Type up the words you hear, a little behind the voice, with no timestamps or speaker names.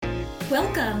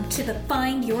Welcome to the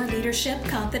Find Your Leadership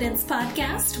Confidence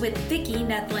podcast with Vicki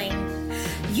Nedling.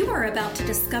 You are about to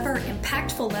discover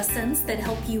impactful lessons that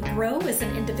help you grow as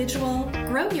an individual,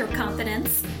 grow your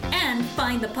confidence, and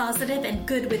find the positive and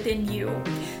good within you,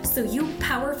 so you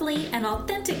powerfully and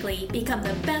authentically become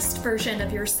the best version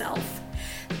of yourself.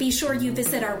 Be sure you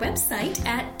visit our website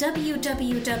at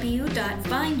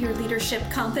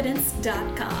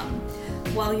www.findyourleadershipconfidence.com.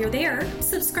 While you're there,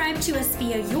 subscribe to us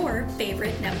via your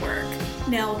favorite network.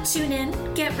 Now tune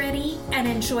in, get ready, and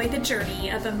enjoy the journey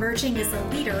of emerging as a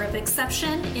leader of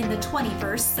exception in the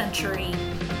 21st century.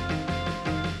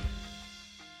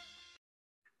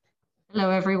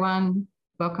 Hello, everyone.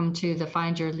 Welcome to the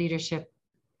Find Your Leadership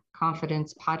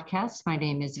Confidence podcast. My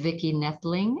name is Vicki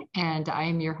Nedling, and I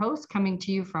am your host coming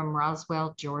to you from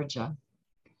Roswell, Georgia.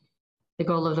 The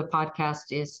goal of the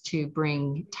podcast is to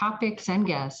bring topics and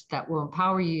guests that will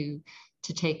empower you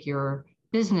to take your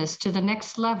business to the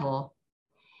next level.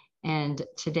 And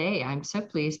today I'm so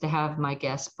pleased to have my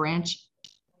guest, Branch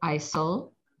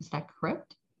Isole. Is that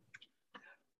correct?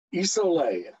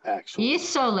 Isole, actually.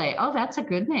 Isole. Oh, that's a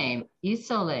good name.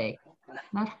 Isole.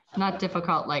 Not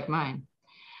difficult like mine.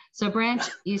 So Branch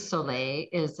Isole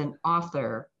is an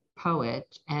author, poet,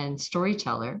 and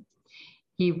storyteller.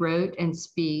 He writes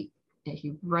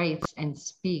and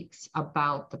speaks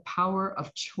about the power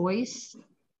of choice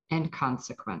and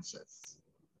consequences,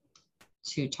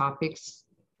 two topics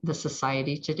the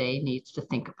society today needs to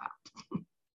think about.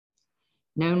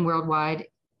 Known worldwide,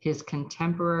 his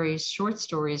contemporary short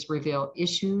stories reveal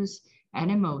issues and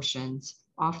emotions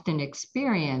often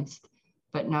experienced,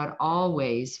 but not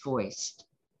always voiced.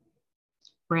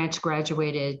 Branch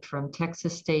graduated from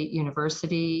Texas State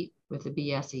University with a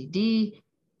BSED,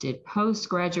 did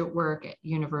postgraduate work at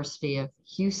University of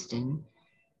Houston,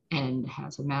 and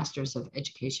has a Master's of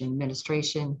Education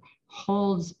Administration,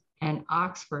 holds an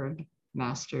Oxford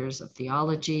Master's of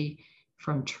Theology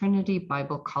from Trinity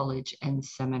Bible College and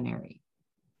Seminary.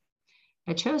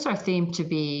 I chose our theme to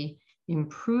be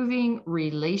improving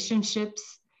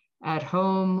relationships at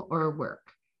home or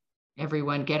work.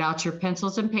 Everyone get out your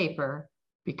pencils and paper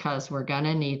because we're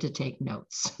gonna need to take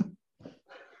notes.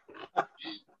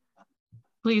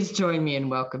 Please join me in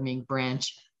welcoming Branch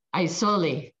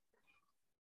Isole.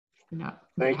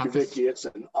 Thank you, Vicki. It's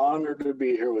an honor to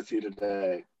be here with you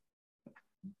today.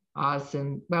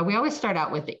 Awesome. Well, we always start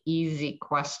out with the easy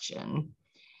question,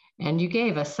 and you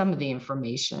gave us some of the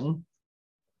information.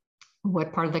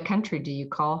 What part of the country do you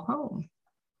call home?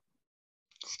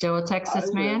 Still a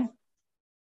Texas man?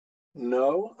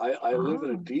 No, I live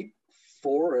in a deep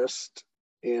forest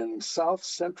in south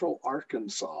central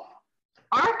Arkansas.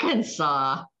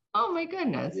 Arkansas. Oh my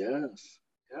goodness. Yes.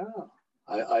 Yeah.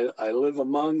 I live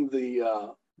among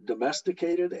the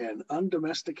domesticated and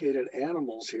undomesticated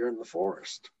animals here in the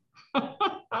forest.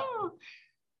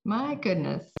 My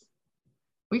goodness.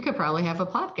 We could probably have a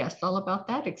podcast all about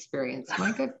that experience.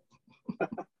 My good.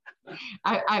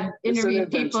 I've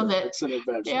interviewed people that. It's an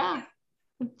adventure. Yeah,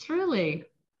 truly.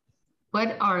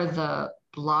 What are the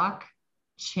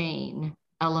blockchain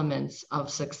elements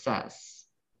of success?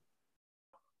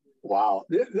 Wow,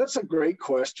 that's a great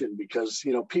question because,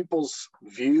 people's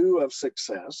view of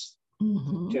success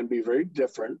can be very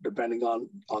different depending on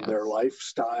their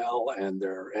lifestyle and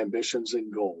their ambitions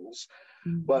and goals.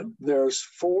 But there's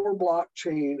 4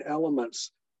 blockchain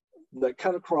elements that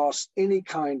cut across any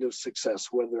kind of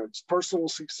success, whether it's personal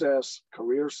success,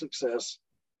 career success,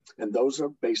 and those are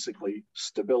basically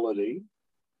stability,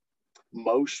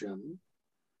 motion,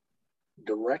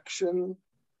 direction,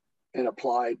 and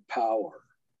applied power.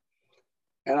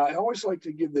 And I always like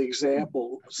to give the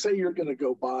example, say you're going to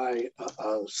go buy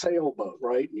a sailboat,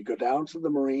 right? And you go down to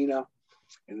the marina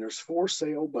and there's 4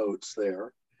 sailboats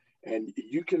there and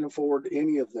you can afford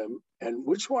any of them. And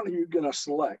which one are you going to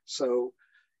select? So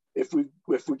if we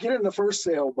get in the first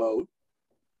sailboat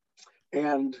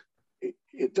and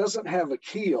it doesn't have a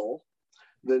keel,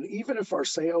 then even if our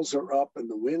sails are up and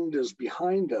the wind is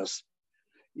behind us,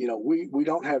 we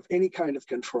don't have any kind of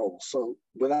control. So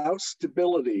without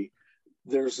stability,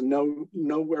 there's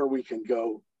nowhere we can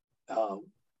go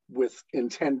with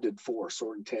intended force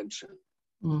or intention.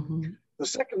 The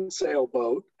second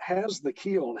sailboat has the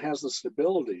keel and has the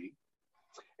stability,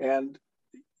 and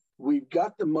we've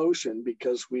got the motion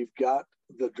because we've got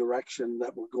the direction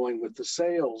that we're going with the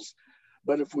sails.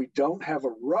 But if we don't have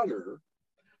a rudder,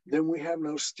 then we have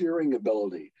no steering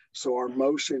ability. So our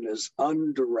motion is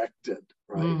undirected,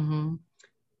 right?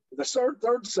 The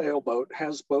third sailboat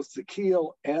has both the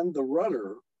keel and the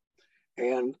rudder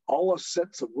and all the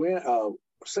sets of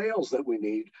sails that we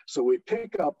need. So we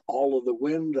pick up all of the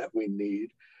wind that we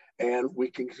need and we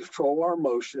can control our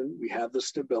motion. We have the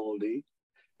stability,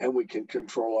 and we can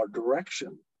control our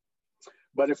direction.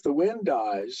 But if the wind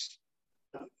dies,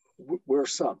 we're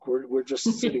sunk. We're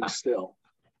just sitting still.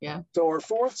 Yeah. So our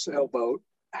fourth sailboat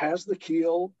has the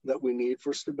keel that we need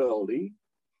for stability.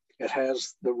 It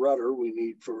has the rudder we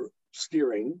need for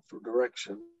steering, for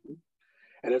direction.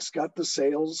 And it's got the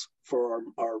sails for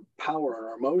our power and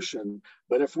our motion.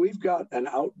 But if we've got an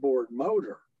outboard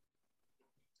motor,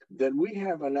 then we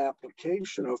have an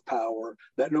application of power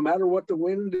that no matter what the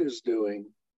wind is doing,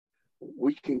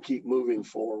 we can keep moving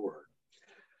forward.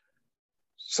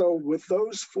 So with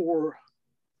those four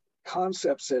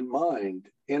concepts in mind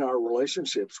in our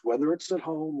relationships, whether it's at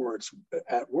home or it's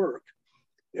at work,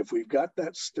 if we've got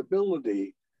that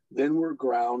stability, then we're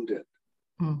grounded.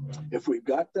 Mm-hmm. If we've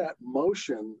got that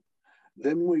motion,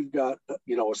 then we've got,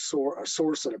 a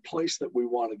source and a place that we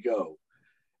want to go.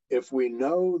 If we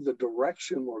know the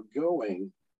direction we're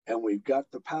going and we've got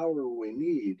the power we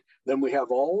need, then we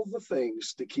have all the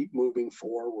things to keep moving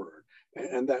forward.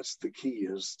 And that's the key,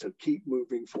 is to keep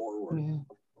moving forward. Yeah.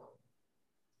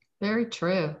 Very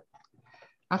true.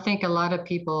 I think a lot of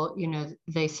people,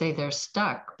 they say they're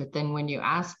stuck, but then when you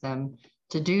ask them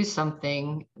to do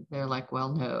something, they're like, well,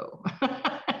 no.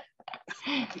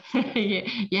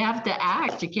 You have to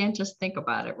act. You can't just think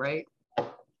about it, right?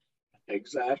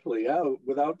 Exactly. Yeah.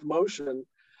 Without motion,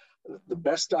 the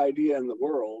best idea in the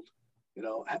world,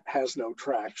 has no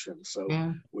traction. So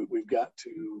yeah. We've got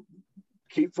to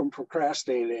keep from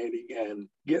procrastinating and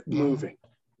get moving.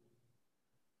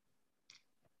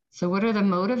 So what are the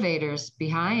motivators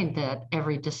behind that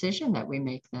every decision that we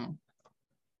make then?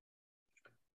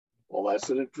 Well, that's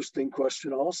an interesting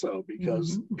question also,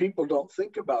 because people don't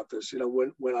think about this.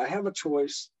 When I have a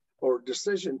choice or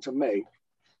decision to make,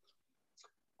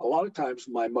 a lot of times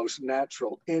my most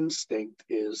natural instinct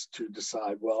is to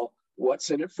decide, well,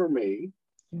 what's in it for me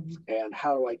and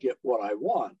how do I get what I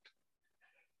want?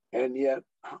 And yet,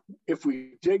 if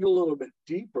we dig a little bit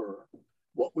deeper,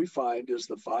 what we find is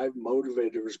the 5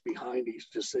 motivators behind each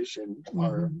decision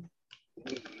are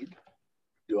need,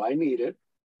 do I need it,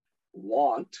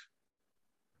 want,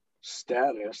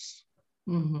 status,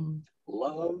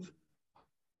 love,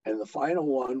 and the final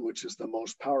one, which is the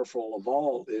most powerful of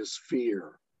all, is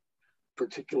fear,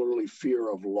 particularly fear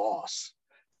of loss.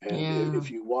 And if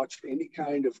you watch any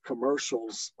kind of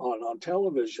commercials on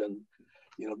television,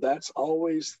 that's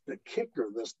always the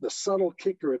kicker, the subtle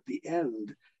kicker at the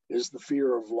end is the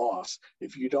fear of loss.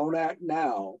 If you don't act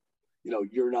now,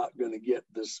 you're not going to get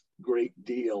this great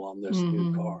deal on this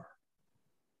new car.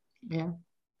 Yeah.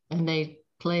 And they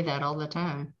play that all the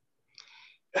time.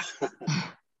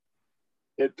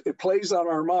 It plays on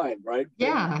our mind, right?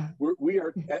 Yeah. We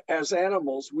are, as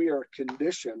animals, we are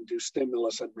conditioned to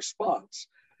stimulus and response.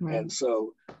 Right. And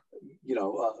so,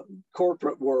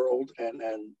 corporate world and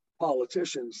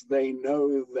politicians, they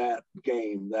know that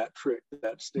game, that trick,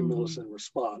 that stimulus and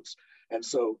response. And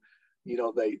so,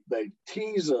 they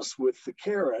tease us with the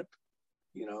carrot,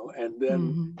 and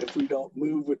then if we don't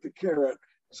move with the carrot,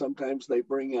 sometimes they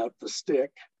bring out the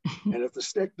stick. And if the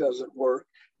stick doesn't work,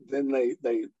 then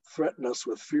they threaten us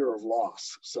with fear of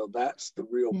loss. So that's the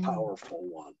real powerful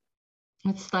one.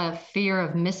 It's the fear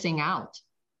of missing out,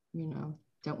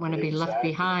 don't want to be left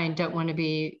behind, don't want to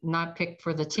be not picked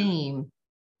for the team.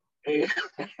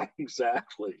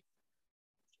 Exactly.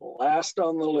 Last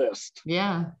on the list.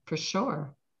 Yeah, for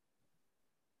sure.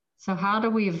 So how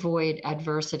do we avoid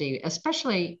adversity,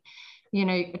 especially,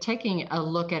 taking a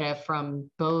look at it from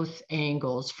both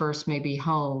angles, first maybe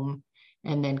home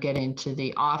and then get into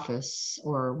the office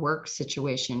or work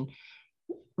situation?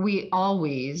 We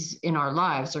always in our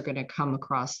lives are going to come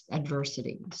across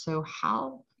adversity. So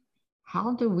how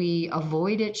do we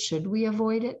avoid it? Should we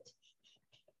avoid it?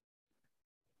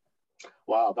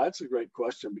 Wow, that's a great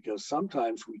question, because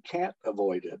sometimes we can't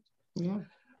avoid it. Yeah.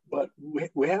 But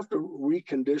we have to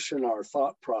recondition our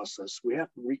thought process. We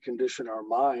have to recondition our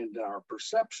mind and our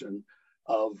perception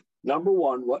of, number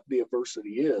one, what the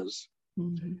adversity is.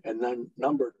 And then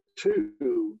number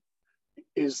 2,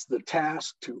 is the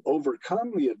task to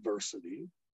overcome the adversity,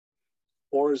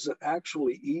 or is it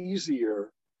actually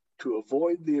easier to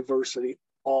avoid the adversity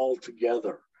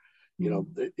altogether?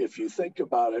 If you think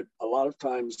about it, a lot of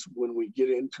times when we get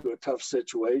into a tough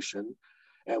situation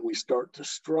and we start to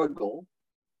struggle,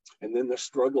 and then the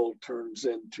struggle turns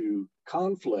into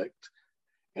conflict,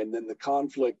 and then the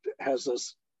conflict has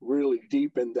us really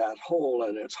deep in that hole,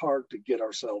 and it's hard to get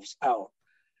ourselves out.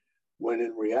 When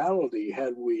in reality,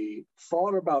 had we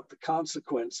thought about the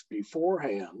consequence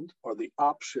beforehand, or the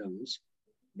options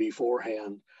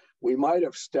beforehand, we might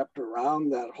have stepped around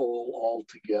that hole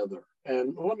altogether.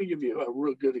 And let me give you a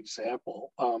real good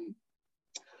example.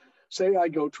 Say I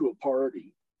go to a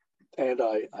party and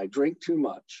I drink too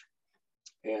much.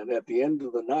 And at the end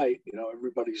of the night,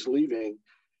 everybody's leaving.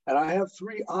 And I have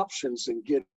three options in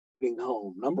getting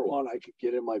home. Number one, I could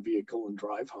get in my vehicle and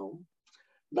drive home.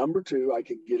 Number two, I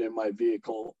could get in my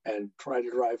vehicle and try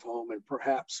to drive home and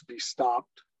perhaps be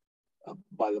stopped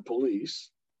by the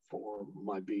police for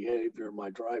my behavior, my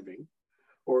driving.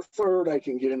 Or third, I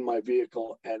can get in my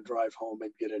vehicle and drive home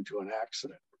and get into an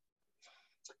accident.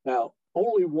 Now,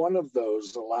 only one of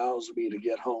those allows me to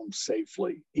get home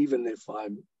safely, even if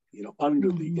I'm,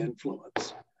 under the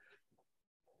influence.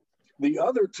 The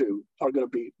other two are going to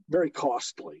be very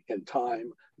costly in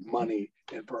time, money,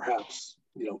 and perhaps,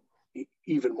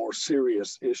 even more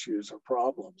serious issues or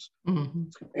problems. Mm-hmm.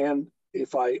 And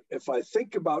if I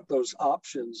think about those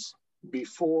options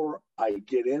before I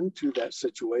get into that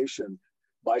situation,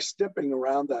 by stepping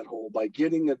around that hole, by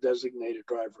getting a designated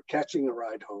driver, catching a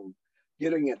ride home,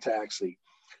 getting a taxi,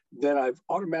 then I've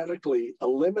automatically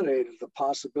eliminated the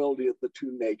possibility of the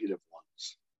two negative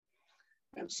ones.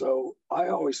 And so I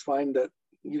always find that,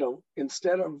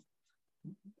 instead of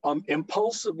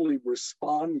impulsively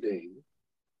responding,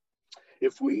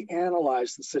 if we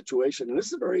analyze the situation, and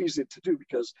this is very easy to do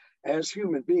because as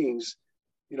human beings,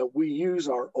 we use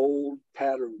our old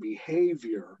pattern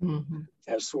behavior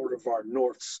as sort of our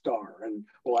North Star. And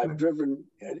I've driven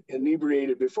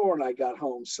inebriated before and I got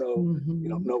home, so,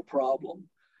 no problem.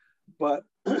 But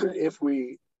if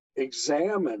we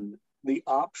examine the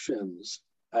options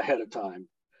ahead of time,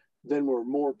 then we're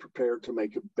more prepared to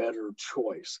make a better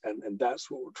choice. And that's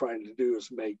what we're trying to do, is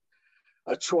make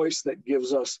a choice that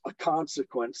gives us a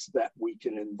consequence that we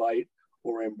can invite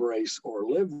or embrace or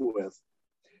live with,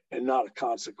 and not a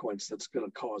consequence that's going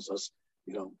to cause us,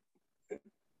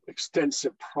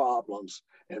 extensive problems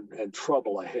and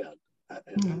trouble ahead.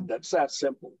 And that's that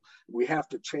simple. We have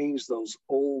to change those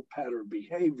old pattern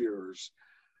behaviors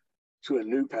to a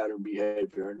new pattern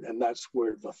behavior. And that's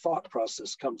where the thought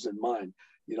process comes in mind.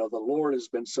 The Lord has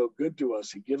been so good to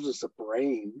us. He gives us a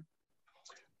brain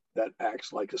that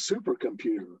acts like a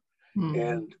supercomputer.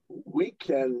 And we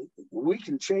can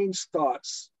change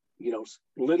thoughts,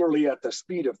 literally at the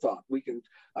speed of thought.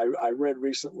 I read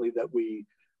recently that we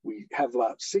have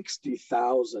about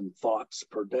 60,000 thoughts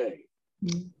per day.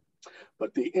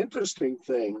 But the interesting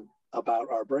thing about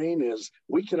our brain is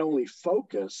we can only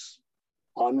focus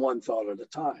on one thought at a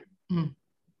time.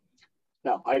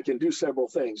 Now, I can do several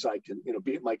things. I can,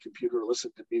 be at my computer,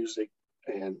 listen to music,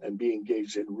 and be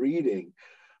engaged in reading,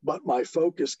 but my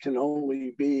focus can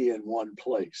only be in one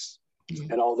place.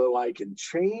 And although I can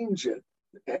change it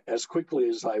as quickly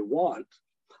as I want,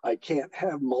 I can't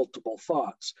have multiple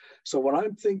thoughts. So when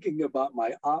I'm thinking about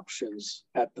my options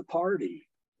at the party,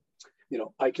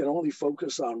 I can only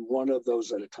focus on one of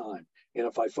those at a time. And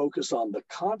if I focus on the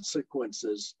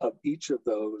consequences of each of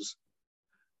those,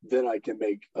 then I can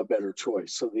make a better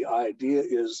choice. So the idea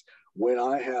is, when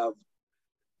I have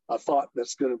a thought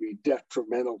that's going to be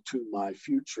detrimental to my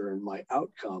future and my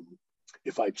outcome,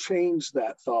 if I change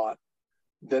that thought,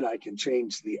 then I can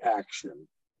change the action.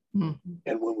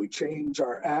 And when we change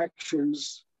our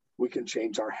actions, we can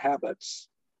change our habits.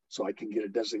 So I can get a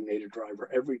designated driver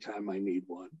every time I need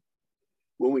one.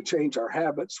 When we change our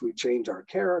habits, we change our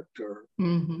character.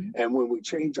 And when we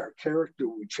change our character,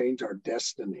 we change our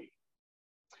destiny.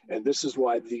 And this is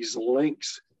why these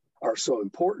links are so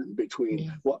important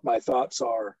between what my thoughts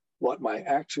are, what my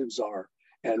actions are,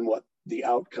 and what the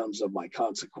outcomes of my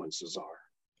consequences are.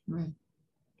 Right.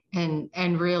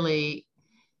 And really,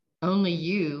 only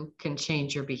you can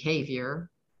change your behavior.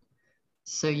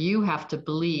 So you have to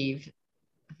believe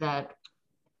that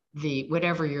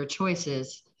whatever your choice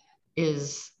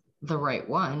is the right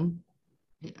one.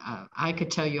 I could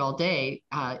tell you all day,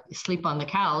 sleep on the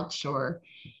couch, or,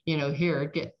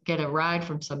 here, get a ride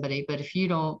from somebody. But if you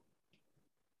don't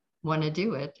want to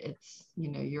do it, it's,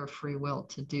 your free will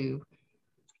to do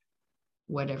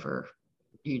whatever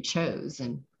you chose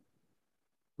and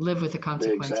live with the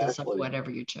consequences of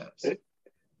whatever you chose.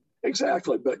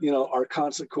 Exactly. But, our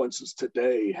consequences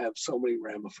today have so many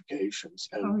ramifications.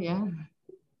 And,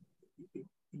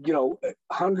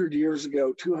 100 years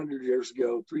ago, 200 years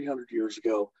ago, 300 years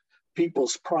ago,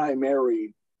 people's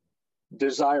primary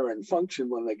desire and function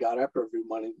when they got up every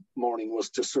morning was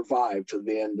to survive to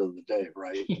the end of the day,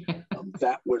 right?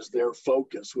 That was their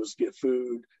focus, was get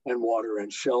food and water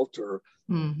and shelter,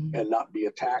 and not be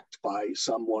attacked by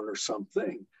someone or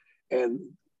something. And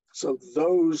so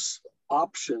those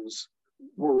options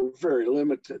were very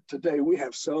limited. Today, we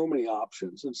have so many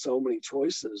options and so many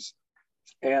choices.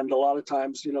 And a lot of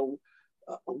times,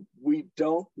 we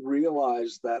don't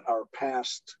realize that our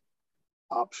past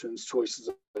options, choices,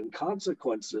 and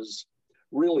consequences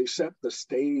really set the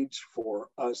stage for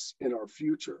us in our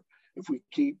future. If we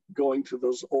keep going to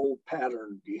those old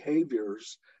pattern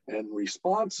behaviors and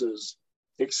responses,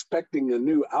 expecting a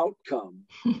new outcome,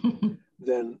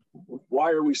 then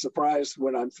why are we surprised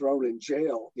when I'm thrown in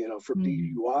jail, for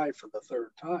DUI for the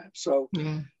third time? So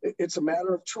it's a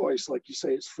matter of choice. Like you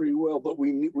say, it's free will, but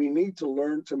we need to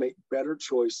learn to make better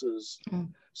choices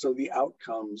so the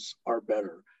outcomes are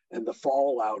better and the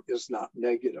fallout is not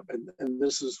negative. And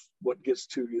this is what gets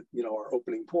to, our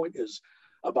opening point is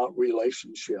about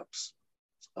relationships.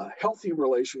 Healthy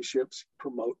relationships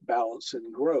promote balance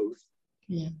and growth.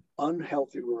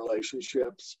 Unhealthy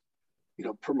relationships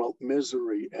promote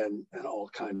misery and all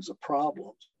kinds of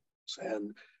problems.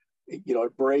 And,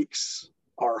 it breaks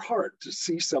our heart to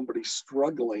see somebody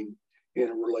struggling in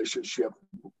a relationship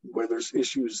where there's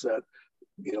issues that,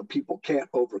 people can't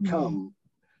overcome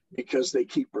because they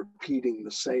keep repeating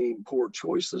the same poor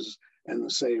choices and the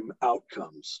same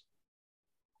outcomes.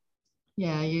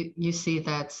 Yeah, you see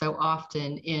that so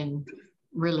often in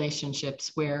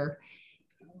relationships where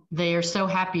they are so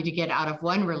happy to get out of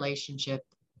one relationship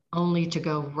only to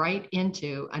go right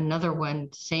into another one,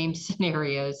 same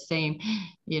scenario, same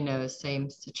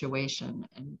situation,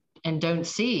 and don't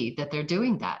see that they're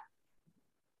doing that.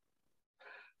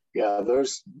 Yeah,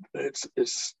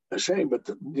 it's a shame, but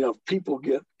people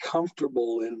get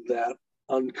comfortable in that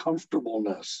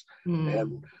uncomfortableness,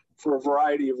 and for a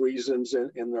variety of reasons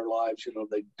in their lives,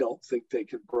 they don't think they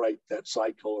can break that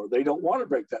cycle, or they don't want to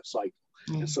break that cycle.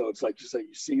 And so it's like you say,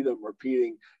 you see them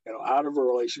repeating, out of a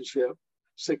relationship,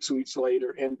 6 weeks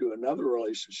later into another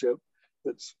relationship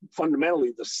that's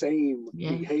fundamentally the same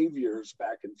behaviors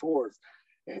back and forth,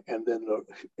 and then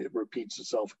it repeats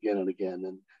itself again and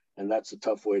again, and that's a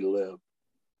tough way to live.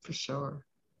 For sure.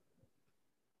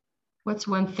 What's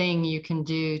one thing you can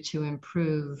do to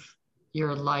improve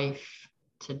your life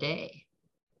today?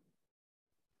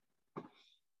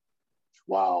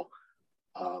 Wow.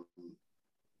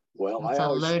 Well, that's a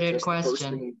loaded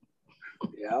question.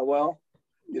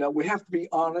 We have to be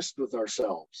honest with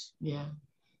ourselves. Yeah.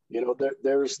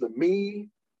 There's the me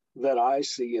that I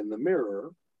see in the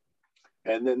mirror,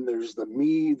 and then there's the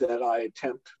me that I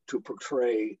attempt to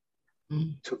portray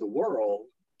to the world.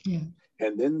 Yeah.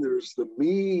 And then there's the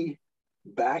me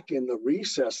back in the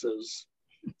recesses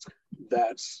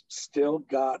that's still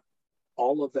got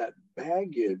all of that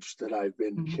baggage that I've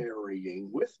been carrying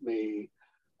with me.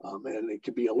 And it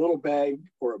could be a little bag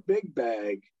or a big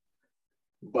bag,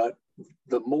 but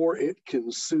the more it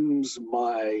consumes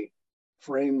my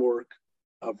framework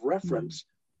of reference,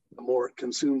 the more it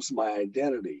consumes my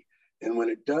identity. And when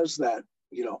it does that,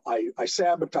 I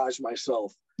sabotage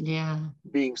myself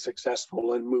being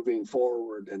successful and moving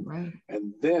forward.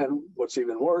 And then what's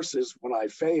even worse is when I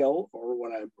fail or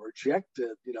when I'm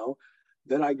rejected,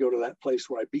 then I go to that place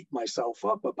where I beat myself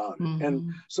up about it.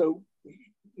 And so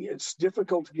it's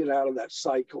difficult to get out of that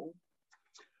cycle.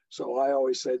 So I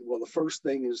always said, well, the first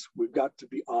thing is we've got to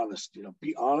be honest,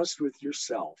 be honest with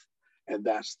yourself. And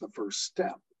that's the first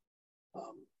step.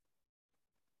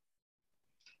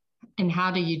 And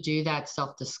how do you do that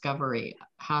self-discovery?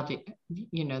 How do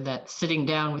that sitting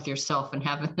down with yourself and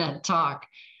having that talk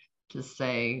to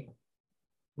say,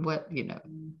 what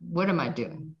am I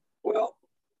doing? Well,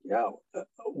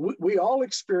 we all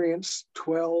experience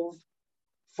 12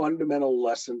 fundamental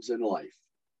lessons in life.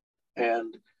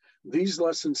 And these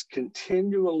lessons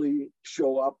continually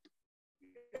show up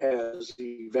as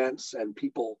events and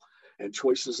people and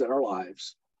choices in our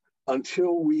lives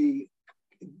until we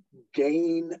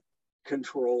gain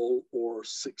control or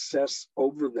success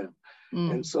over them.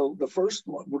 And so the first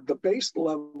one, the base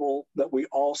level that we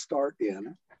all start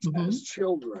in as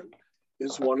children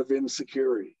is one of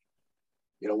insecurity.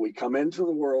 We come into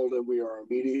the world and we are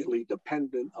immediately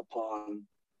dependent upon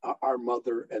our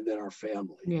mother and then our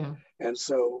family. Yeah. And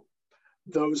so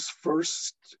those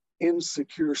first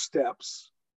insecure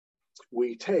steps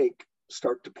we take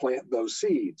start to plant those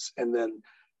seeds. And then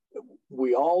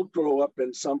we all grow up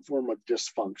in some form of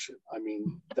dysfunction. I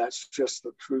mean, that's just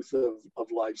the truth of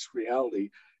life's reality.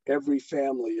 Every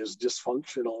family is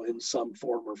dysfunctional in some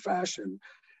form or fashion.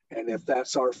 And if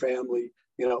that's our family,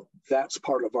 that's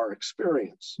part of our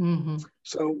experience.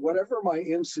 So whatever my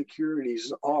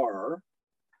insecurities are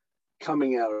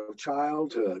coming out of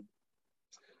childhood,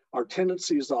 our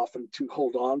tendency is often to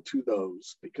hold on to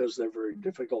those because they're very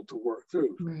difficult to work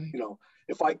through. Right.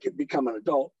 If I could become an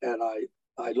adult and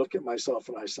I look at myself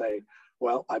and I say,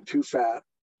 well, I'm too fat,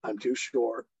 I'm too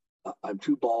short, I'm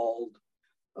too bald,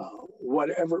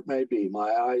 whatever it may be.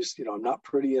 My eyes, I'm not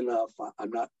pretty enough.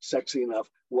 I'm not sexy enough.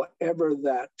 Whatever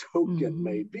that token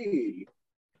may be,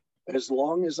 as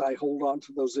long as I hold on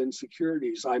to those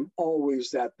insecurities, I'm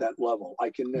always at that level. I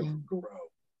can never grow.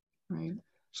 Right.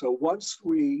 So once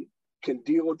we can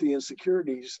deal with the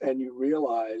insecurities and you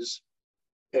realize,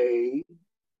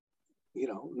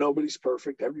 nobody's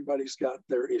perfect. Everybody's got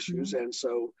their issues. And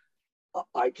so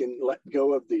I can let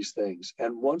go of these things.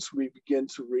 And once we begin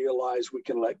to realize we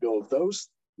can let go of those,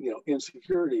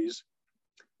 insecurities,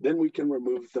 then we can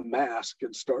remove the mask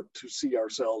and start to see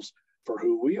ourselves for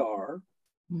who we are.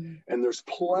 And there's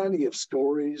plenty of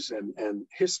stories and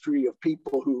history of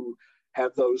people who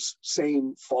have those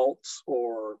same faults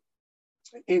or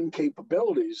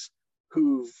incapabilities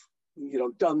who've,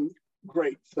 done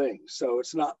great things. So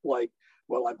it's not like,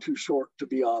 well, I'm too short to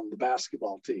be on the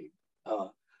basketball team.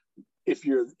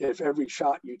 If every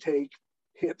shot you take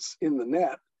hits in the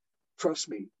net, trust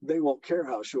me, they won't care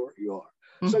how short you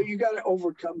are. So you got to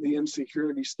overcome the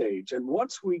insecurity stage. And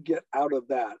once we get out of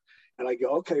that, and I go,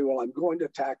 okay, well, I'm going to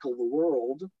tackle the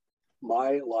world,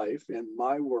 my life and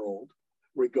my world,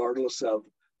 regardless of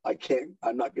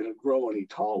I'm not going to grow any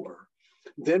taller.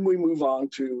 Then we move on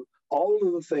to all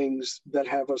of the things that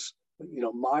have us,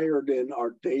 mired in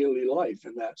our daily life.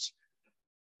 And that's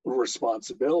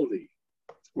responsibility,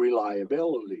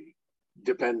 reliability,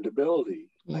 dependability,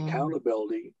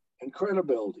 accountability, and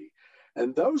credibility.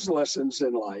 And those lessons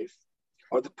in life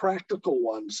are the practical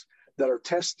ones that are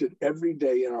tested every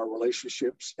day in our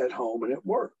relationships at home and at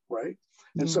work, right?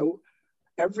 And so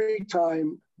every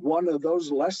time one of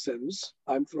those lessons,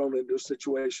 I'm thrown into a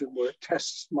situation where it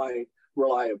tests my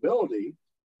reliability,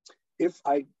 if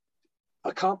I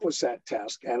accomplish that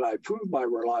task and I prove my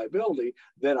reliability,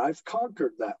 then I've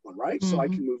conquered that one, right? So I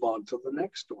can move on to the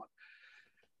next one.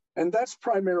 And that's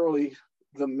primarily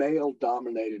the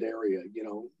male-dominated area.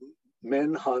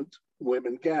 Men hunt,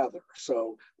 women gather.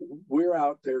 So we're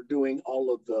out there doing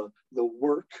all of the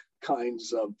work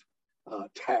kinds of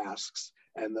tasks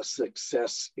and the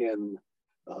success in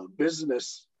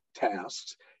business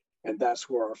tasks, and that's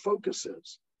where our focus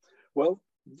is. Well,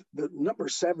 the number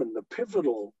 7, the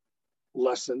pivotal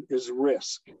lesson is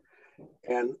risk.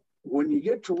 And when you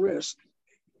get to risk,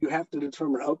 you have to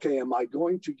determine, okay, am I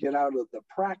going to get out of the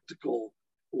practical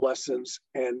lessons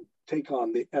and take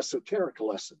on the esoteric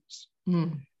lessons?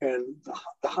 And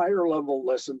the higher level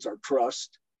lessons are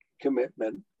trust,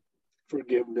 commitment,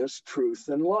 forgiveness, truth,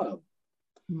 and love.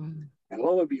 And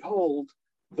lo and behold,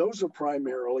 those are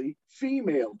primarily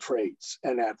female traits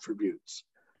and attributes.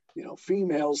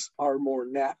 Females are more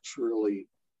naturally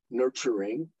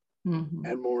nurturing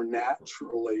and more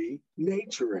naturally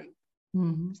naturing.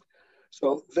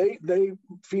 So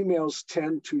females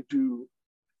tend to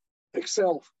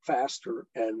excel faster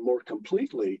and more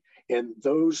completely in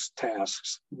those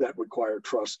tasks that require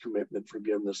trust, commitment,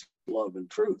 forgiveness, love, and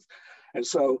truth. And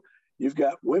so you've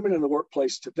got women in the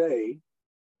workplace today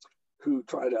who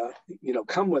try to,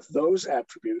 come with those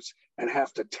attributes and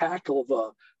have to tackle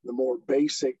the more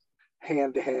basic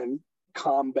hand-to-hand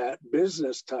combat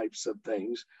business types of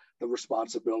things, the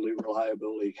responsibility,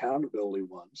 reliability, accountability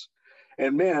ones.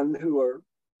 And men who are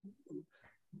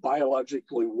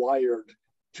biologically wired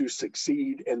to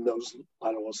succeed in those,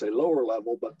 I don't want to say lower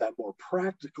level, but that more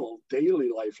practical daily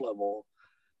life level,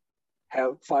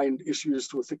 find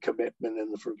issues with the commitment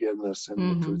and the forgiveness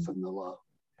and the truth and the love.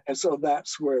 And so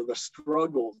that's where the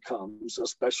struggle comes,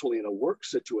 especially in a work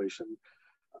situation,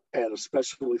 and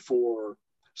especially for,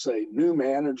 say, new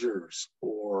managers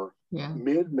or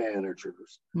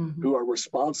mid-managers who are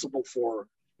responsible for,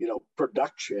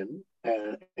 production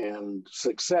and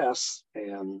success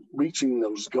and reaching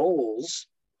those goals,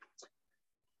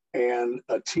 and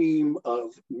a team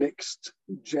of mixed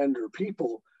gender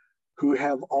people who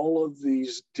have all of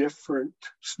these different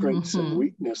strengths and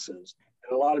weaknesses.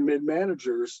 And a lot of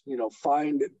mid-managers,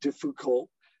 find it difficult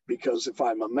because if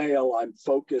I'm a male, I'm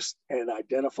focused and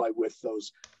identify with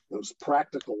those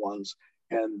practical ones,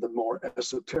 and the more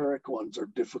esoteric ones are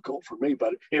difficult for me.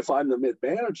 But if I'm the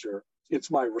mid-manager, it's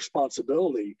my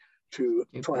responsibility to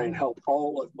try and help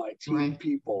all of my team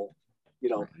people,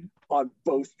 on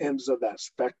both ends of that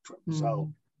spectrum.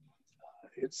 So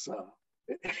it's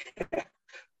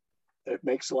it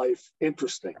makes life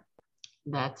interesting.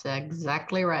 That's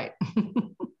exactly right.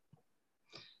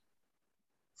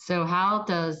 So how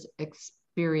does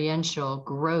experiential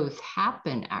growth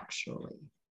happen actually?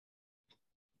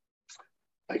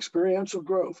 Experiential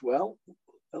growth. Well,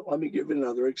 let me give you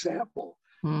another example.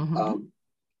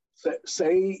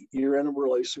 Say you're in a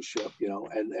relationship,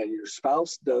 and your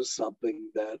spouse does something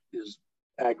that is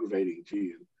aggravating to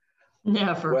you.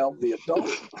 Never. Well, the adult,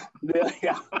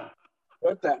 yeah,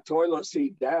 put that toilet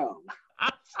seat down.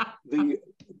 The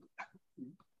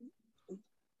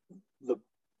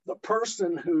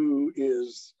person who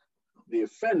is the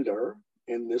offender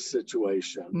in this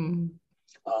situation,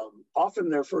 often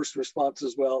their first response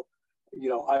is, well,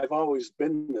 I've always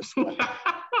been this way.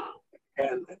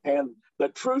 And the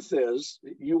truth is,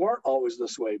 you aren't always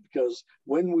this way, because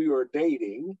when we were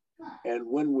dating and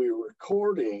when we were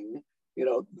courting,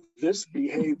 this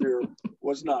behavior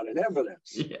was not in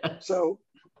evidence. Yes. So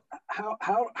how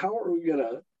are we going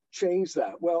to change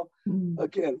that? Well,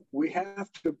 again, we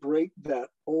have to break that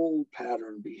old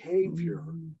pattern behavior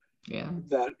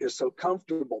that is so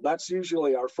comfortable. That's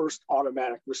usually our first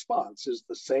automatic response, is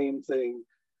the same thing,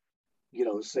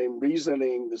 the same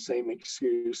reasoning, the same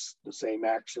excuse, the same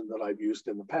action that I've used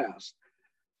in the past.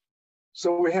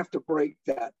 So we have to break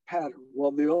that pattern.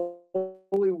 Well, the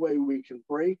only way we can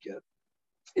break it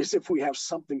is if we have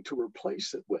something to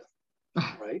replace it with,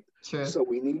 right? True. So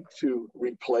we need to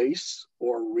replace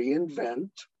or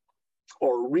reinvent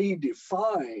or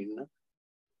redefine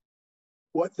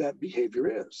what that behavior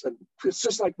is. And it's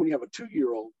just like when you have a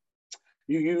 2-year-old,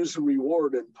 you use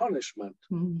reward and punishment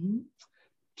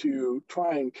to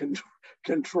try and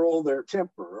control their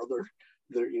temper, or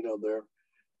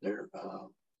their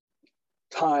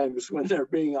times when they're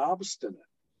being obstinate.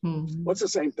 What's the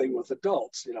same thing with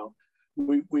adults?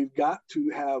 We've got to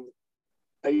have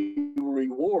a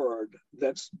reward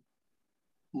that's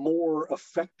more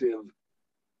effective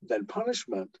than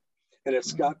punishment, and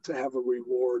it's got to have a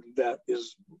reward that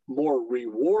is more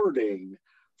rewarding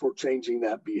for changing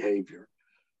that behavior.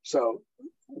 So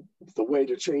the way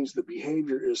to change the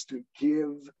behavior is to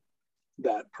give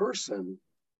that person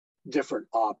different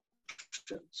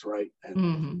options, right?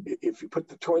 And if you put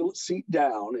the toilet seat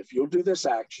down, if you'll do this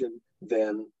action,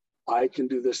 then I can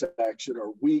do this action,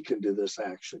 or we can do this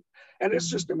action. And it's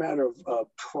just a matter of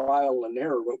trial and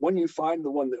error. But when you find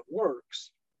the one that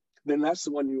works, then that's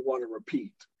the one you want to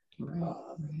repeat.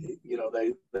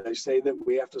 They say that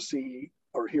we have to see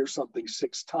or hear something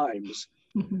 6 times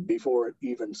before it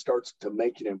even starts to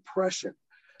make an impression.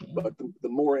 But the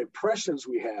more impressions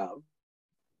we have,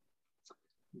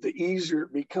 the easier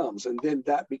it becomes. And then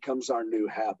that becomes our new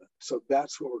habit. So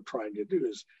that's what we're trying to do,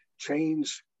 is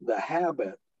change the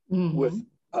habit with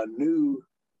a new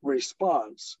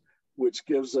response, which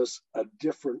gives us a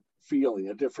different feeling,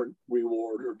 a different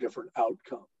reward, or different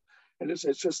outcome. And it's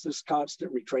just this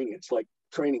constant retraining. It's like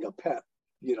training a pet,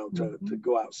 to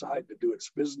go outside to do its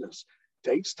business.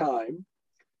 Takes time,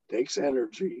 takes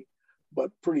energy,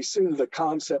 but pretty soon the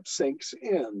concept sinks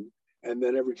in, and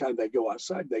then every time they go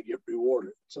outside, they get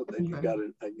rewarded. So then you've got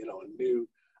a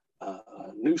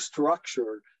new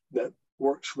structure that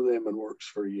works for them and works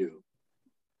for you.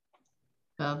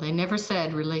 Well, they never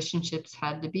said relationships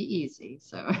had to be easy,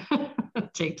 so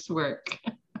it takes work.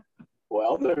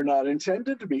 Well, they're not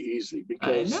intended to be easy,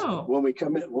 because when we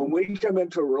come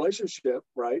into a relationship,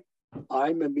 right?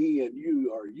 I'm a me and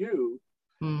you are you,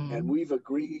 and we've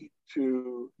agreed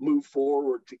to move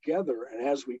forward together. And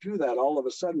as we do that, all of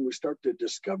a sudden we start to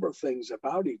discover things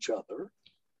about each other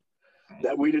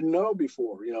that we didn't know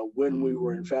before. When we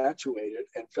were infatuated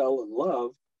and fell in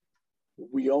love,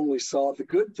 we only saw the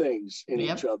good things in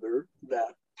each other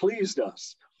that pleased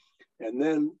us. And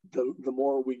then the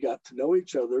more we got to know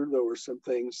each other, there were some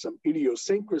things, some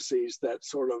idiosyncrasies that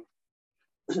sort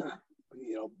of,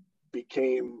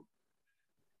 became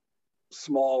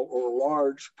small or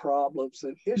large problems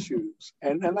and issues.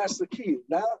 And that's the key.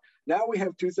 Now we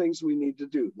have 2 things we need to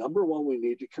do. Number one, we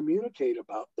need to communicate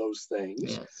about those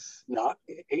things, not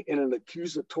in an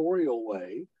accusatorial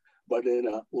way, but in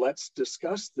a let's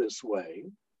discuss this way.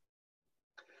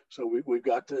 So we've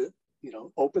got to,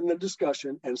 open the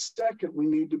discussion. And second, we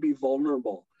need to be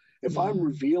vulnerable. If I'm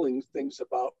revealing things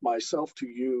about myself to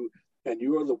you, and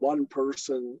you are the one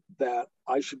person that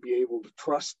I should be able to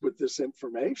trust with this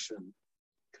information,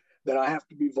 then I have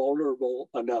to be vulnerable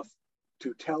enough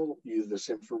to tell you this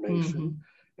information.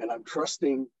 And I'm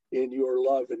trusting in your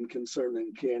love and concern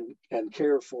and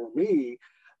care for me,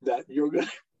 that you're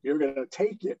gonna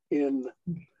take it in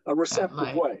a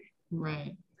receptive way.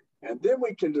 Right. And then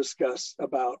we can discuss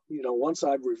about, once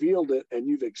I've revealed it and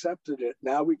you've accepted it,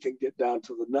 now we can get down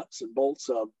to the nuts and bolts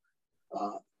of,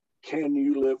 can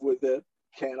you live with it?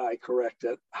 Can I correct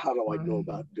it? How do I go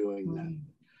about doing that?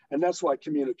 And that's why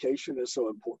communication is so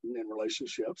important in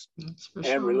relationships.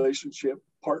 And relationship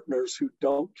partners who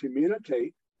don't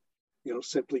communicate,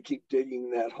 simply keep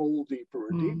digging that hole deeper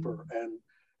and deeper. And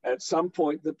at some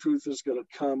point, the truth is going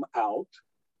to come out,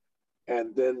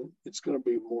 and then it's going to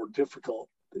be more difficult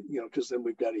because then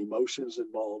we've got emotions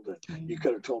involved, and you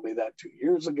could have told me that 2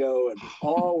 years ago, and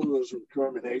all of those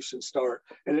recriminations start,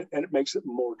 and it makes it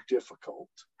more difficult.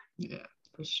 Yeah,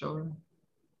 for sure.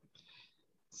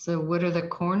 So what are the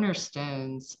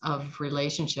cornerstones of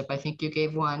relationship? I think you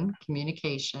gave one,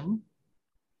 communication.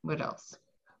 What else?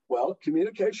 Well,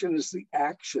 communication is the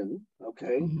action,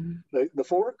 okay? The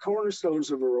 4 cornerstones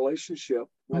of a relationship,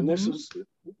 and this is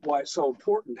why it's so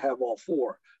important to have all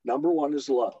 4. Number 1 is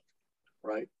love,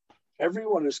 right?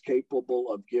 Everyone is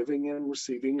capable of giving and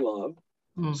receiving love.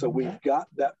 So we've got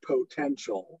that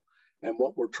potential, and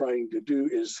what we're trying to do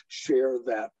is share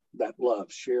that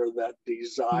love, share that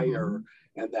desire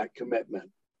and that commitment.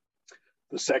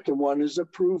 The second one is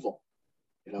approval.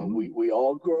 We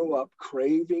all grow up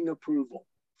craving approval,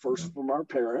 first from our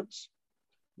parents,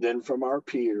 then from our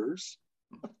peers,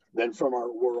 then from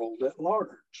our world at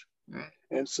large. Right.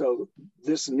 And so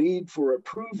this need for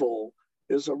approval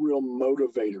is a real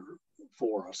motivator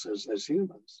for us as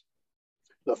humans.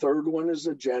 The third one is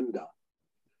agenda.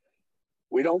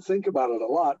 We don't think about it a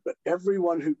lot, but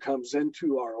everyone who comes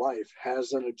into our life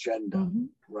has an agenda,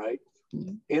 right?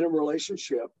 In a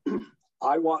relationship,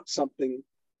 I want something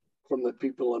from the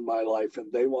people in my life,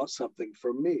 and they want something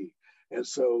from me. And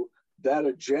so that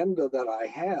agenda that I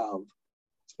have,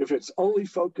 if it's only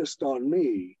focused on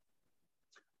me,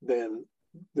 then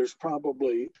there's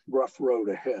probably rough road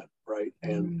ahead, right?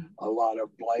 And a lot of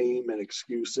blame and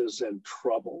excuses and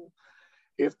trouble.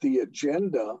 If the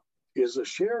agenda is a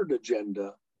shared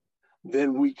agenda,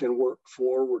 then we can work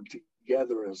forward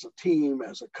together as a team,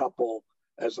 as a couple,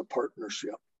 as a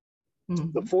partnership.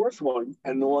 The fourth one,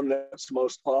 and the one that's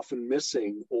most often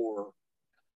missing or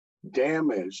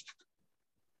damaged,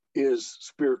 is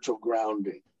spiritual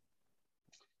grounding.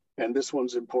 And this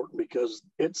one's important because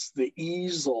it's the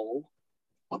easel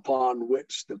upon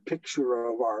which the picture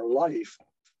of our life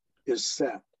is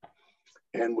set.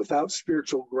 And without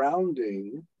spiritual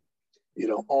grounding,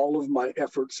 all of my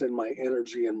efforts and my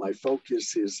energy and my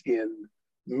focus is in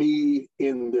me,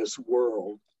 in this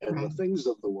world, and the things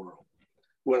of the world.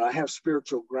 When I have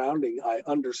spiritual grounding, I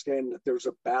understand that there's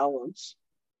a balance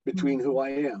between who I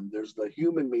am. There's the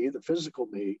human me, the physical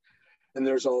me, and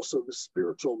there's also the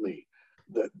spiritual me,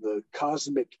 the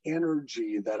cosmic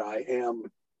energy that I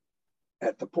am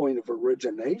at the point of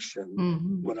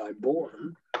origination. When I'm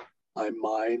born. I'm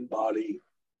mind, body,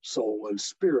 soul, and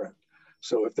spirit.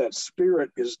 So if that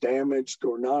spirit is damaged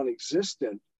or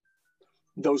non-existent,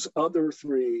 those other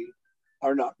 3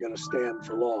 are not going to stand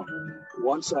for long.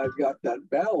 Once I've got that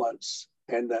balance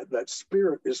and that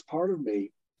spirit is part of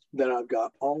me, then I've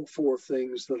got all 4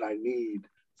 things that I need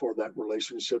for that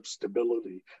relationship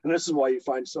stability. And this is why you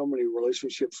find so many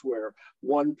relationships where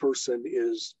one person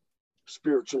is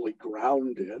spiritually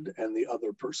grounded and the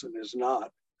other person is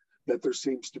not, that there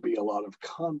seems to be a lot of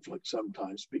conflict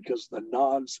sometimes because the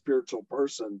non-spiritual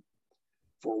person,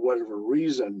 for whatever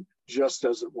reason, just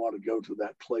doesn't want to go to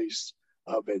that place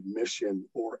of admission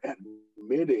or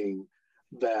admitting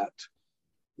that,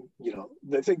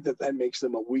 they think that makes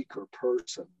them a weaker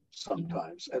person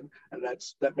sometimes. And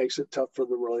that makes it tough for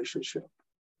the relationship.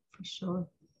 For sure.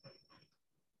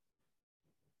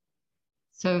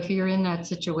 So if you're in that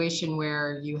situation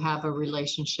where you have a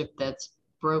relationship that's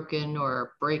broken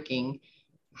or breaking,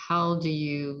 how do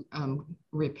you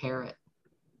repair it?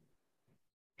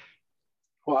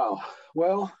 Wow.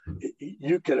 Well,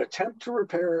 you can attempt to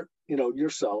repair it,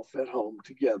 yourself at home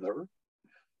together.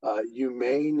 You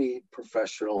may need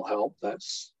professional help.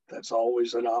 That's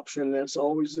always an option. And it's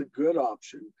always a good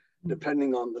option,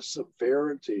 depending on the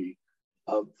severity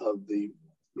of the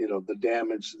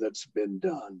damage that's been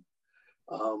done.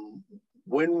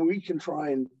 When we can try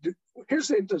and here's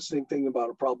the interesting thing about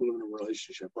a problem in a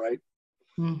relationship, right?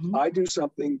 I do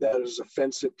something that is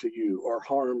offensive to you or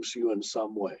harms you in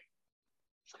some way.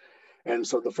 And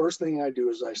so the first thing I do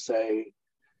is I say,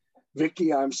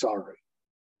 Vicki, I'm sorry,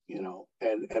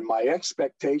 and my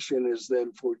expectation is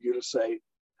then for you to say,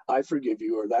 I forgive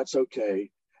you, or that's okay.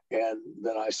 And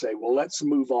then I say, well, let's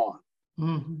move on.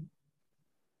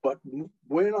 But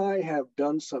when I have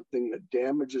done something that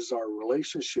damages our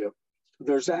relationship,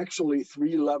 there's actually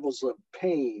 3 levels of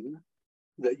pain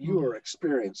that you are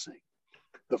experiencing.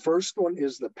 The first one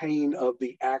is the pain of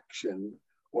the action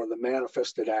or the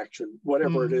manifested action,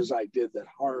 whatever it is I did that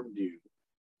harmed you.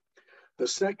 The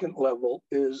second level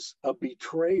is a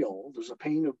betrayal. There's a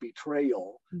pain of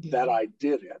betrayal that I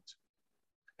did it.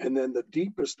 And then the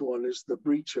deepest one is the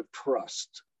breach of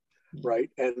trust, right?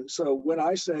 And so when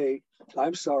I say,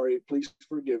 I'm sorry, please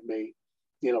forgive me,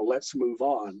 let's move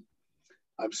on.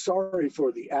 I'm sorry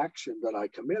for the action that I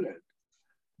committed,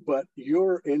 but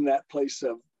you're in that place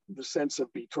of the sense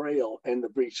of betrayal and the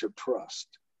breach of trust.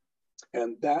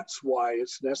 And that's why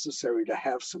it's necessary to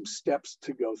have some steps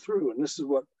to go through. And this is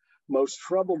what most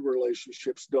troubled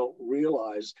relationships don't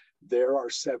realize. There are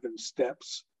 7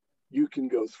 steps you can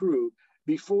go through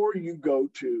before you go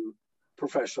to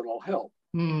professional help.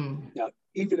 Now,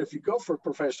 even if you go for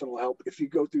professional help, if you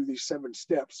go through these 7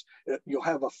 steps, you'll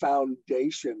have a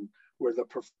foundation where the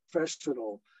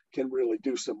professional can really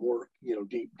do some work,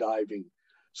 deep diving.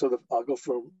 So I'll go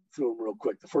through them real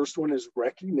quick. The first one is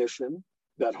recognition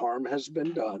that harm has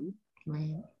been done,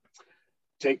 Right.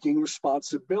 taking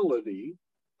responsibility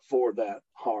for that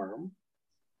harm,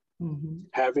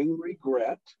 having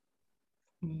regret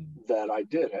that I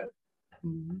did it,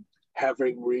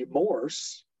 having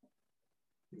remorse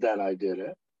that I did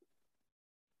it,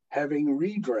 having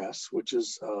redress, which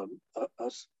is a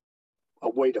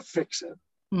way to fix it,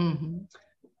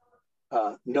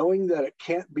 knowing that it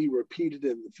can't be repeated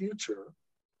in the future,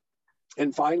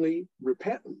 and finally,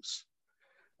 repentance.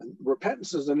 And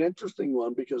repentance is an interesting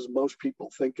one because most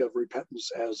people think of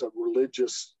repentance as a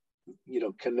religious,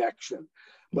 connection.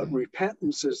 But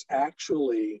repentance is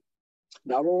actually,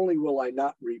 not only will I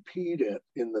not repeat it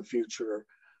in the future,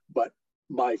 but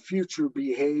my future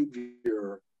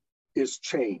behavior is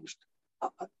changed.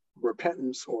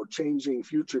 Repentance or changing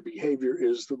future behavior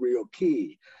is the real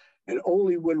key. And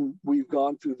only when we've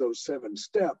gone through those 7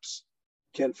 steps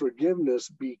can forgiveness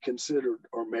be considered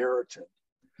or merited.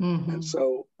 And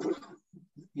so,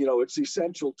 it's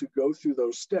essential to go through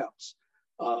those steps.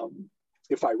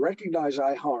 If I recognize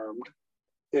I harmed,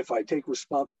 if I take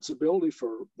responsibility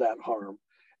for that harm,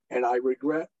 and I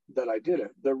regret that I did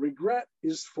it, the regret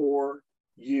is for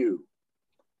you.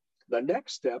 The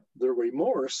next step, the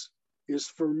remorse, is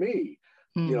for me.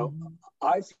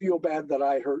 I feel bad that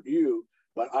I hurt you,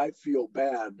 but I feel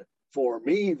bad for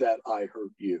me that I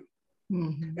hurt you.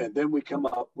 And then we come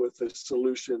up with the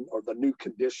solution or the new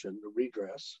condition, the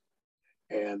redress,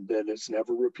 and then it's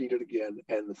never repeated again,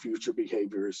 and the future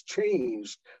behavior is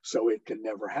changed so it can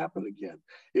never happen again.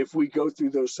 If we go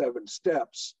through those 7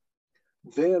 steps,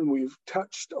 then we've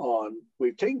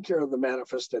taken care of the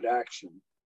manifested action.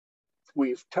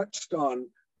 We've touched on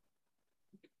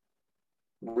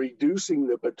reducing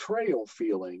the betrayal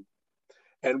feeling,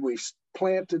 and we've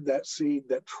planted that seed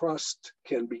that trust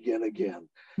can begin again.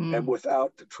 And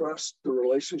without the trust, the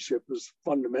relationship is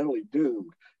fundamentally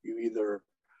doomed. You either,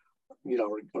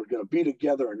 are going to be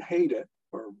together and hate it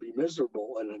or be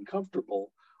miserable and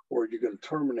uncomfortable, or you're going to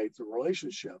terminate the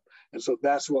relationship. And so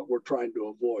that's what we're trying to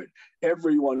avoid.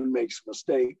 Everyone makes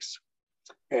mistakes,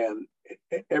 and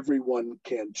everyone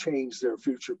can change their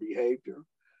future behavior,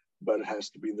 but it has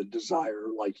to be the desire,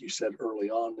 like you said early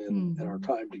on in our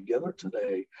time together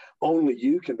today. Only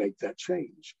you can make that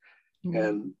change.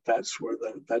 And that's where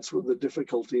the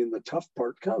difficulty and the tough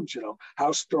part comes.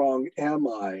 How strong am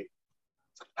I?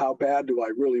 How bad do I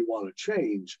really want to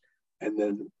change? And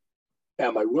then,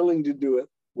 am I willing to do it?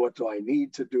 What do I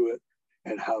need to do it?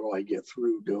 And how do I get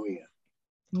through doing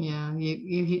it? Yeah,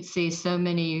 you see so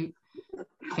many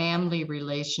family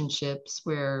relationships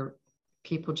where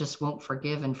people just won't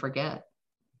forgive and forget.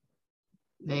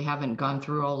 They haven't gone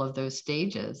through all of those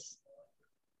stages.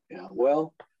 Yeah,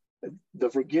 well, the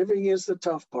forgiving is the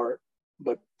tough part,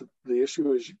 but the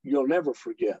issue is you'll never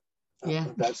forget. Yeah,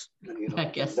 that's I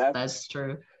guess that's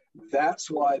true. That's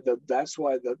why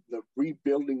the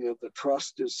rebuilding of the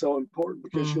trust is so important,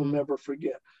 because you'll never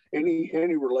forget. Any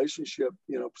relationship,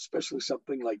 especially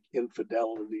something like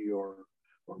infidelity or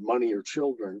money or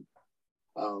children,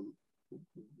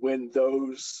 when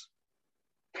those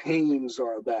pains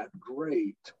are that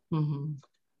great,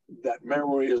 that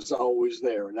memory is always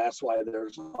there. And that's why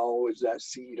there's always that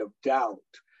seed of doubt.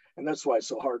 And that's why it's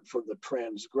so hard for the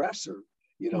transgressor,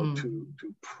 to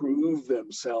prove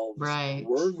themselves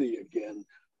worthy again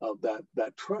of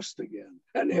that trust again.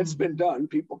 And it's been done.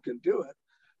 People can do it.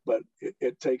 But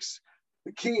it takes,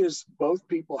 the key is both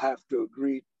people have to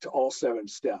agree to all 7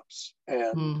 steps.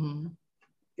 And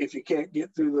if you can't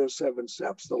get through those 7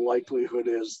 steps, the likelihood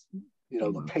is,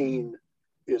 the pain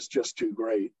is just too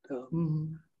great.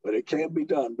 But it can be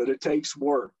done, but it takes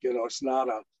work. It's not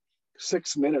a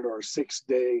 6-minute or a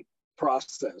 6-day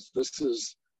process. This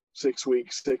is 6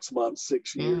 weeks, 6 months,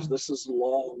 6 years. This is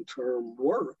long-term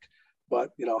work.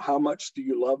 But, how much do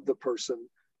you love the person?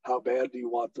 How bad do you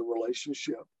want the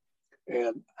relationship?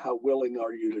 And how willing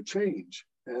are you to change?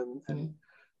 And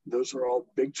those are all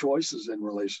big choices in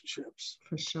relationships.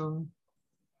 For sure.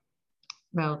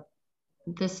 Well,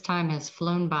 this time has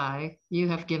flown by. You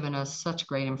have given us such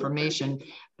great information,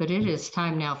 but it is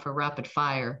time now for rapid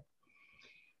fire.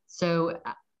 So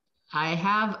I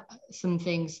have some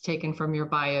things taken from your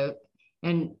bio.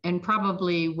 And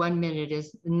probably 1 minute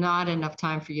is not enough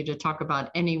time for you to talk about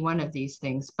any one of these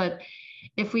things. But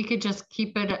if we could just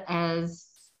keep it as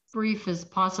brief as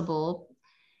possible,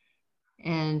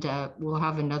 and we'll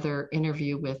have another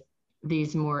interview with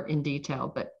these more in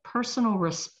detail. But personal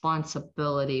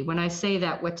responsibility, when I say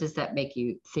that, what does that make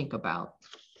you think about?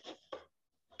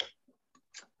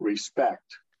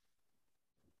 Respect.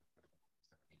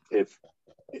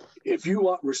 If you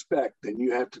want respect, then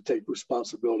you have to take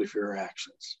responsibility for your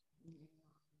actions.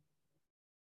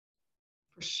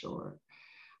 For sure.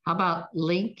 How about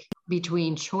link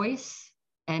between choice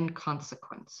and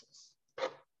consequences?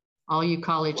 All you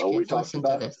college kids, listen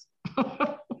to this.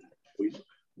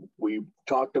 we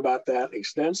talked about that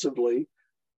extensively.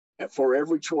 For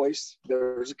every choice,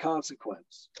 there's a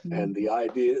consequence. Mm-hmm. And the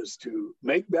idea is to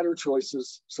make better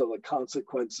choices so the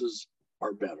consequences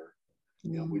are better.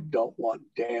 You know, we don't want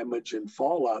damage and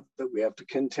fallout that we have to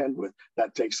contend with.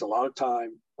 That takes a lot of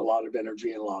time, a lot of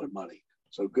energy, and a lot of money.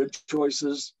 So good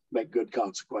choices make good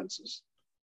consequences.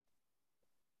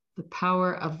 The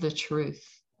power of the truth.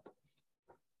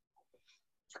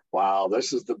 Wow,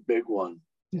 this is the big one.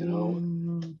 You know,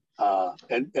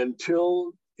 and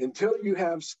until you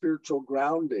have spiritual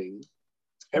grounding,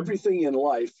 everything in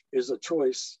life is a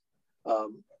choice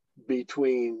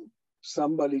between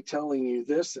somebody telling you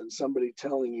this and somebody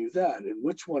telling you that, and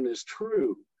which one is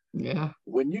true. Yeah.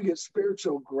 When you get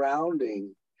spiritual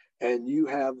grounding and you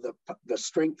have the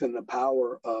strength and the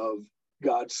power of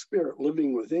God's Spirit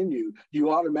living within you, you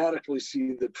automatically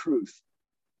see the truth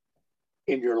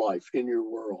in your life, in your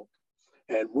world.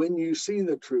 And when you see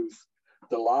the truth,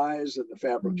 the lies and the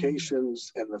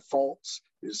fabrications and the faults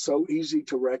is so easy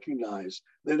to recognize.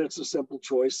 Then it's a simple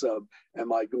choice of,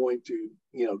 am I going to,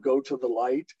 go to the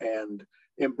light and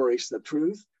embrace the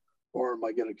truth, or am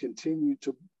I going to continue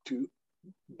to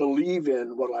believe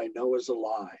in what I know is a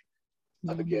lie?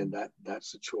 Again,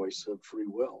 that's a choice of free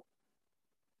will.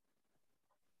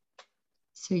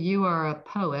 So you are a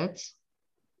poet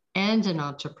and an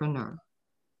entrepreneur.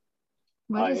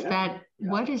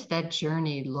 What does that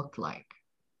journey look like?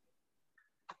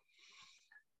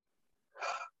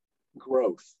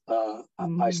 Growth.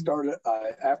 I started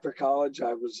after college.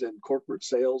 I was in corporate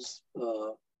sales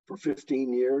for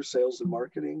 15 years, sales and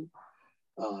marketing.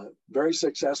 Very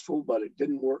successful, but it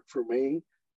didn't work for me.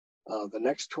 The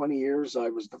next 20 years, I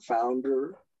was the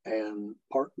founder and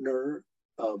partner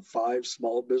of 5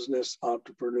 small business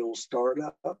entrepreneurial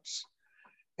startups.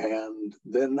 And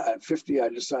then at 50, I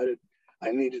decided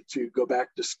I needed to go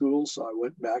back to school. So I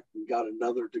went back and got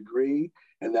another degree,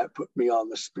 and that put me on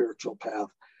the spiritual path.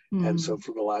 And so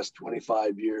for the last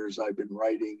 25 years, I've been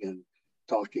writing and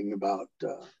talking about,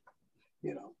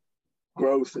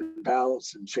 growth and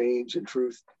balance and change and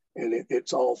truth. And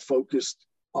it's all focused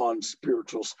on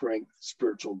spiritual strength,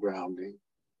 spiritual grounding.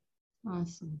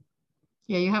 Awesome.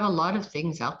 Yeah, you have a lot of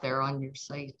things out there on your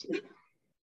site.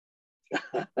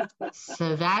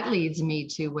 So that leads me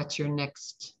to what's your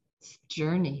next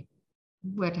journey?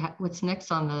 What's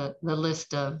next on the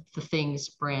list of the things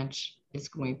Branch is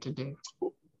going to do?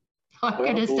 I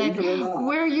could have said,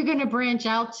 where are you going to branch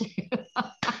out to?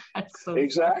 So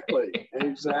exactly.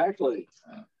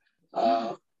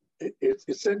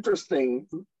 It's interesting.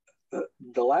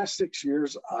 The last 6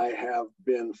 years, I have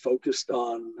been focused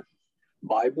on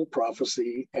Bible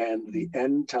prophecy and the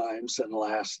end times and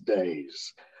last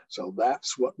days. So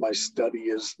that's what my study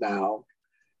is now.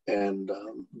 And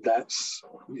that's,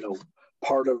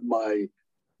 part of my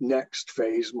next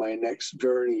phase, my next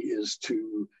journey is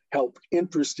to help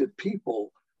interested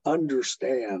people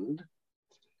understand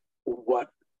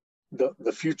what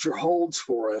the future holds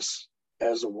for us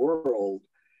as a world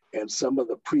and some of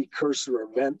the precursor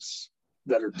events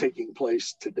that are taking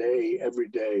place today, every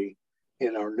day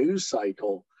in our news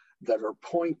cycle that are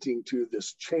pointing to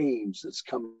this change that's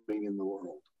coming in the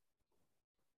world.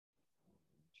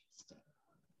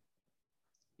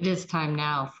 It is time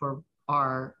now for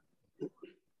our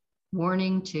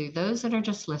warning to those that are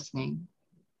just listening,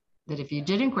 that if you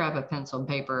didn't grab a pencil and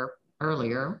paper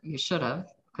earlier, you should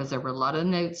have, because there were a lot of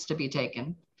notes to be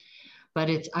taken. But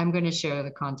I'm going to share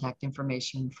the contact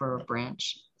information for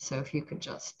Branch. So if you could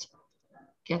just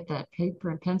get that paper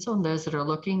and pencil, and those that are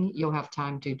looking, you'll have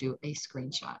time to do a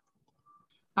screenshot.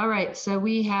 All right, so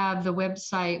we have the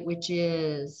website, which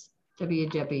is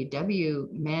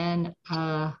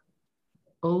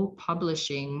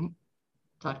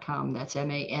manaopublishing.com. That's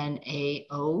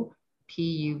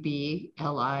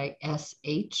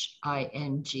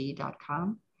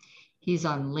manaopublishing.com. He's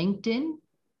on LinkedIn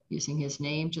using his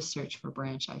name. Just search for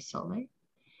Branch Isole.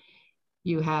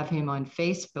 You have him on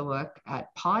Facebook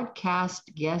at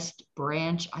Podcast Guest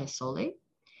Branch Isole.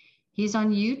 He's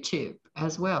on YouTube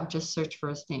as well. Just search for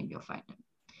his name, you'll find him.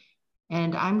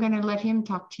 And I'm going to let him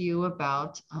talk to you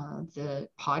about the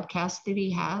podcast that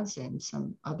he has and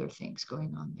some other things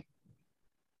going on there.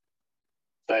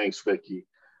 Thanks, Vicki.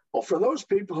 Well, for those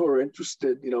people who are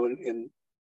interested, in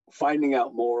finding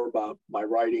out more about my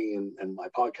writing and my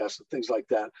podcast and things like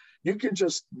that, you can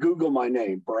just Google my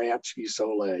name, Branch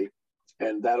Isole,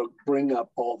 and that'll bring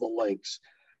up all the links.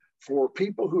 For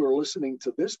people who are listening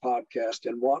to this podcast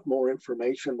and want more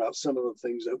information about some of the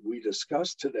things that we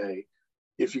discussed today,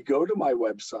 if you go to my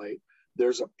website,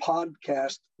 there's a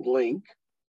podcast link.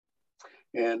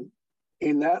 And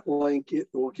in that link, it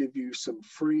will give you some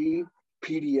free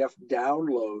PDF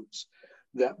downloads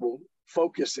that will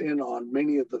focus in on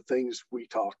many of the things we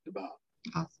talked about.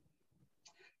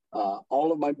 Awesome.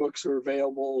 All of my books are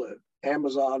available at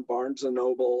Amazon, Barnes &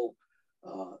 Noble,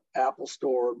 Apple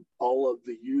Store, all of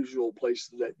the usual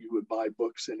places that you would buy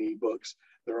books and ebooks.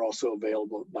 They're also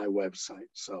available at my website.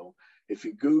 So if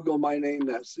you Google my name,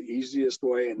 that's the easiest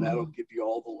way, and that'll give you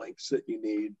all the links that you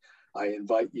need. I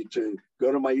invite you to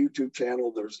go to my YouTube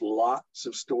channel. There's lots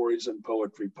of stories and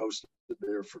poetry posted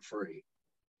there for free.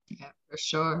 Yeah, for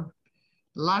sure.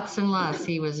 Lots and lots.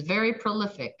 He was very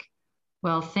prolific.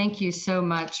 Well, thank you so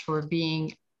much for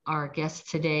being our guest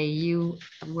today. You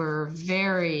were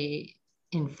very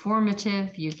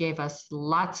informative. You gave us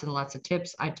lots and lots of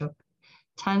tips. I took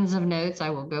tons of notes. I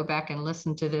will go back and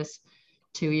listen to this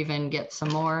to even get some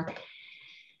more.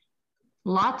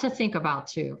 Lot to think about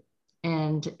too.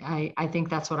 And I think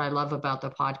that's what I love about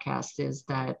the podcast is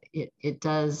that it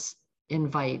does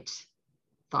invite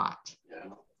thought.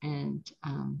 Yeah. And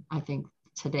I think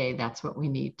today that's what we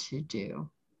need to do.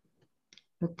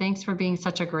 But thanks for being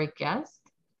such a great guest.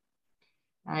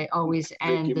 I always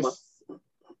end this.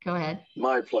 Go ahead.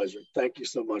 My pleasure. Thank you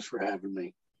so much for having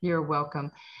me. You're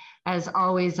welcome. As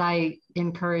always, I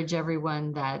encourage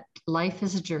everyone that life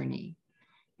is a journey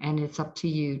and it's up to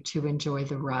you to enjoy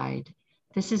the ride.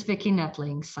 This is Vicki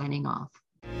Nettling signing off.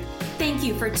 Thank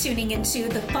you for tuning into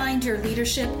the Find Your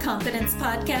Leadership Confidence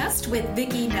podcast with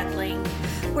Vicki Nettling,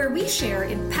 where we share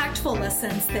impactful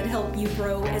lessons that help you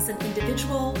grow as an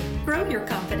individual, grow your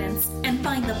confidence, and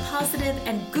find the positive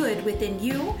and good within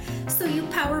you so you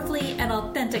powerfully and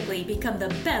authentically become the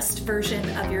best version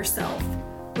of yourself.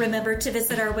 Remember to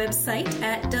visit our website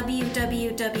at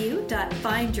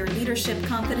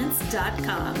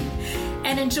www.findyourleadershipconfidence.com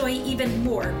and enjoy even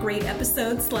more great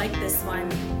episodes like this one.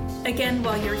 Again,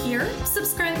 while you're here,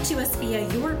 subscribe to us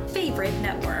via your favorite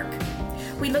network.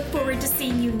 We look forward to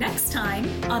seeing you next time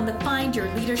on the Find Your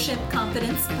Leadership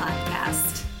Confidence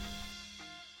podcast.